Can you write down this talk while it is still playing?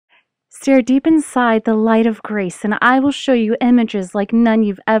Stare deep inside the light of grace, and I will show you images like none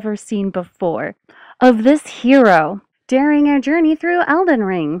you've ever seen before of this hero daring a journey through Elden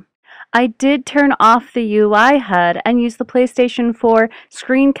Ring. I did turn off the UI HUD and use the PlayStation 4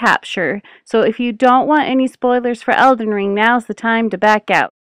 screen capture, so if you don't want any spoilers for Elden Ring, now's the time to back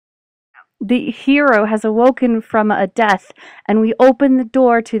out. The hero has awoken from a death, and we open the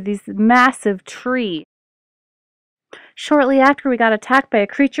door to this massive tree. Shortly after, we got attacked by a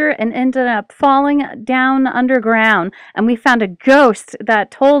creature and ended up falling down underground, and we found a ghost that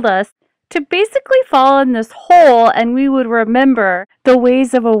told us to basically fall in this hole and we would remember the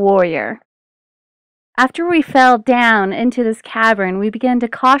ways of a warrior. After we fell down into this cavern, we began to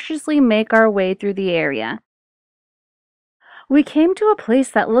cautiously make our way through the area. We came to a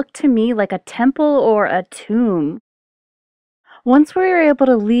place that looked to me like a temple or a tomb. Once we were able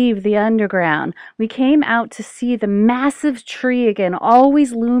to leave the underground, we came out to see the massive tree again,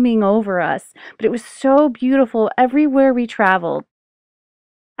 always looming over us, but it was so beautiful everywhere we traveled.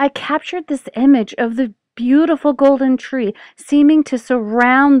 I captured this image of the beautiful golden tree seeming to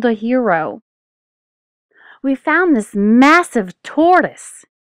surround the hero. We found this massive tortoise.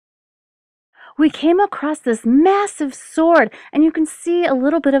 We came across this massive sword, and you can see a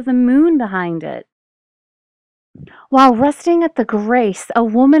little bit of the moon behind it. While resting at the grace, a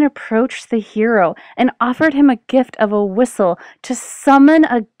woman approached the hero and offered him a gift of a whistle to summon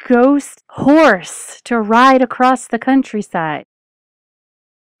a ghost horse to ride across the countryside.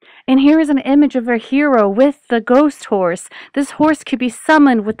 And here is an image of a hero with the ghost horse. This horse could be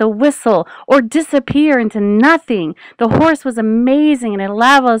summoned with a whistle or disappear into nothing. The horse was amazing, and it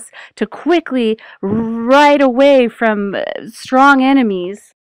allowed us to quickly ride away from strong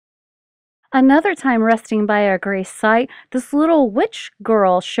enemies. Another time resting by our grace site, this little witch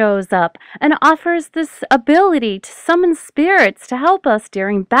girl shows up and offers this ability to summon spirits to help us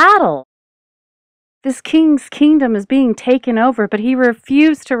during battle. This king's kingdom is being taken over, but he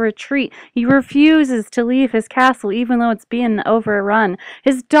refused to retreat. He refuses to leave his castle even though it's being overrun.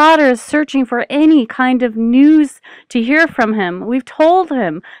 His daughter is searching for any kind of news to hear from him. We've told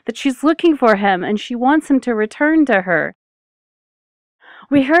him that she's looking for him and she wants him to return to her.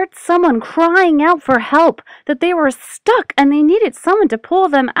 We heard someone crying out for help, that they were stuck and they needed someone to pull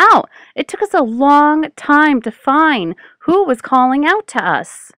them out. It took us a long time to find who was calling out to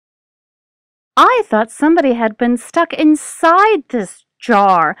us. I thought somebody had been stuck inside this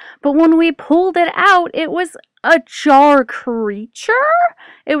jar, but when we pulled it out, it was a jar creature?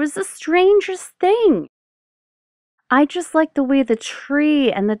 It was the strangest thing. I just liked the way the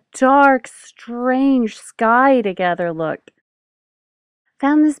tree and the dark, strange sky together looked.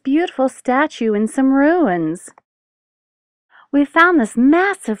 Found this beautiful statue in some ruins. We found this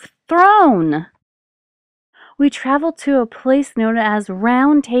massive throne. We traveled to a place known as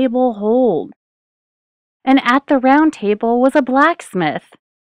Round Table Hold. And at the round table was a blacksmith.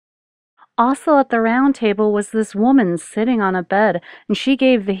 Also at the round table was this woman sitting on a bed, and she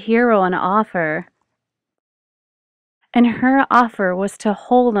gave the hero an offer. And her offer was to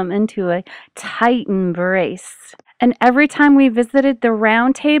hold him into a tight embrace. And every time we visited the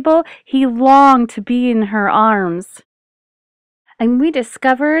round table, he longed to be in her arms. And we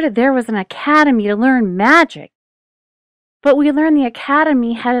discovered there was an academy to learn magic. But we learned the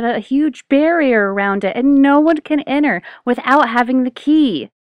academy had a huge barrier around it, and no one can enter without having the key.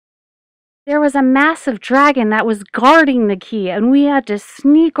 There was a massive dragon that was guarding the key, and we had to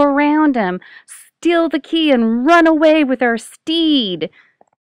sneak around him, steal the key, and run away with our steed.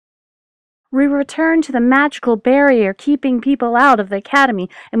 We returned to the magical barrier, keeping people out of the academy,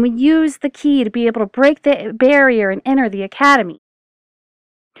 and we used the key to be able to break the barrier and enter the academy.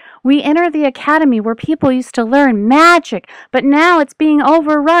 We entered the academy where people used to learn magic, but now it's being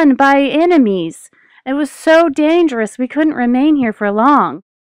overrun by enemies. It was so dangerous we couldn't remain here for long.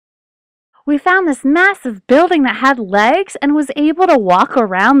 We found this massive building that had legs and was able to walk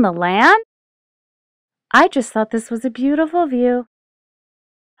around the land. I just thought this was a beautiful view.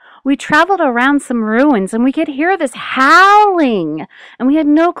 We traveled around some ruins and we could hear this howling, and we had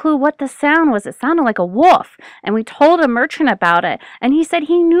no clue what the sound was. It sounded like a wolf, and we told a merchant about it, and he said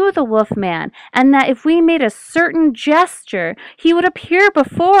he knew the wolf man and that if we made a certain gesture, he would appear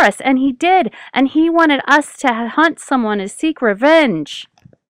before us, and he did, and he wanted us to hunt someone to seek revenge.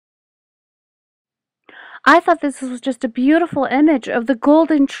 I thought this was just a beautiful image of the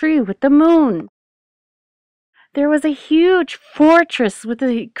golden tree with the moon. There was a huge fortress with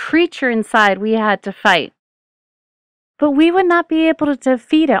a creature inside we had to fight. But we would not be able to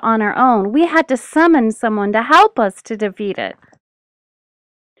defeat it on our own. We had to summon someone to help us to defeat it.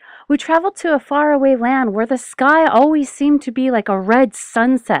 We traveled to a faraway land where the sky always seemed to be like a red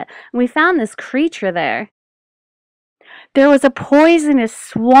sunset, and we found this creature there. There was a poisonous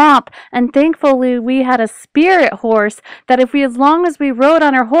swamp, and thankfully we had a spirit horse that as long as we rode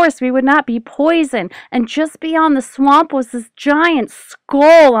on our horse, we would not be poisoned. And just beyond the swamp was this giant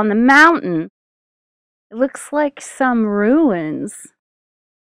skull on the mountain. It looks like some ruins.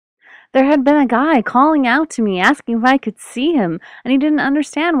 There had been a guy calling out to me, asking if I could see him, and he didn't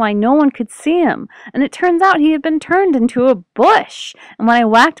understand why no one could see him. And it turns out he had been turned into a bush. And when I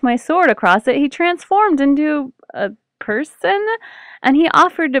whacked my sword across it, he transformed into a person, and he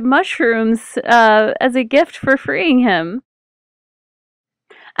offered mushrooms as a gift for freeing him.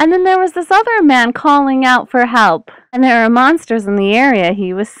 And then there was this other man calling out for help, and there are monsters in the area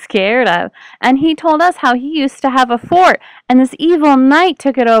he was scared of, and he told us how he used to have a fort, and this evil knight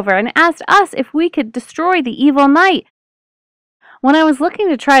took it over and asked us if we could destroy the evil knight. When I was looking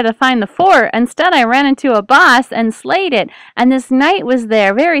to try to find the fort, instead I ran into a boss and slayed it, and this knight was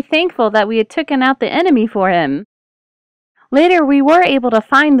there, very thankful that we had taken out the enemy for him. Later, we were able to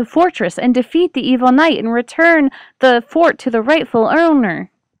find the fortress and defeat the evil knight and return the fort to the rightful owner.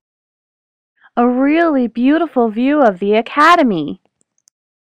 A really beautiful view of the academy.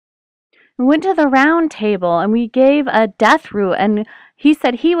 We went to the round table and we gave a death root, and he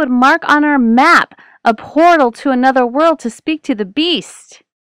said he would mark on our map a portal to another world to speak to the beast.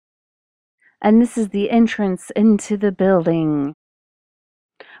 And this is the entrance into the building.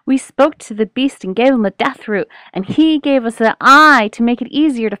 We spoke to the beast and gave him a death root, and he gave us an eye to make it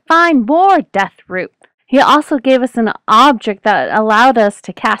easier to find more death root. He also gave us an object that allowed us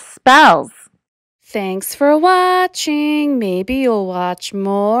to cast spells. Thanks for watching. Maybe you'll watch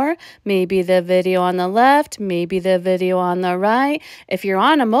more. Maybe the video on the left, maybe the video on the right. If you're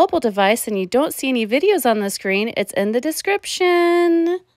on a mobile device and you don't see any videos on the screen, it's in the description.